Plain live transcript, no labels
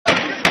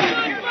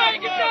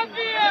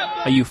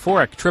A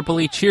euphoric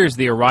Tripoli cheers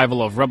the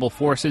arrival of rebel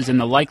forces and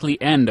the likely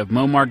end of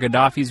Muammar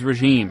Gaddafi's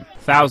regime.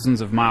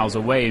 Thousands of miles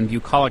away in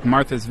bucolic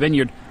Martha's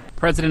Vineyard,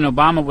 President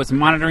Obama was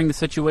monitoring the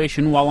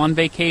situation while on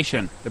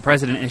vacation. The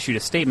president issued a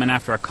statement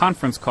after a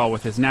conference call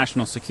with his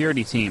national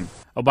security team.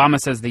 Obama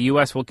says the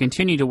U.S. will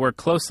continue to work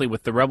closely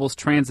with the rebels'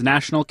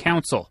 transnational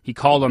council. He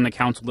called on the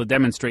council to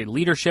demonstrate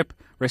leadership,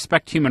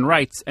 respect human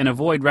rights, and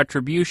avoid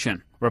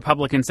retribution.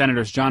 Republican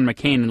Senators John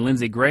McCain and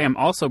Lindsey Graham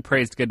also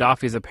praised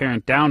Gaddafi's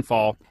apparent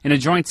downfall. In a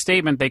joint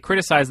statement, they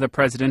criticized the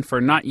president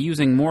for not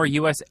using more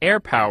U.S. air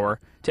power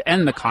to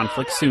end the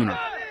conflict sooner.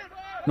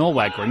 Noel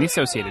Wagler, The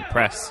Associated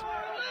Press.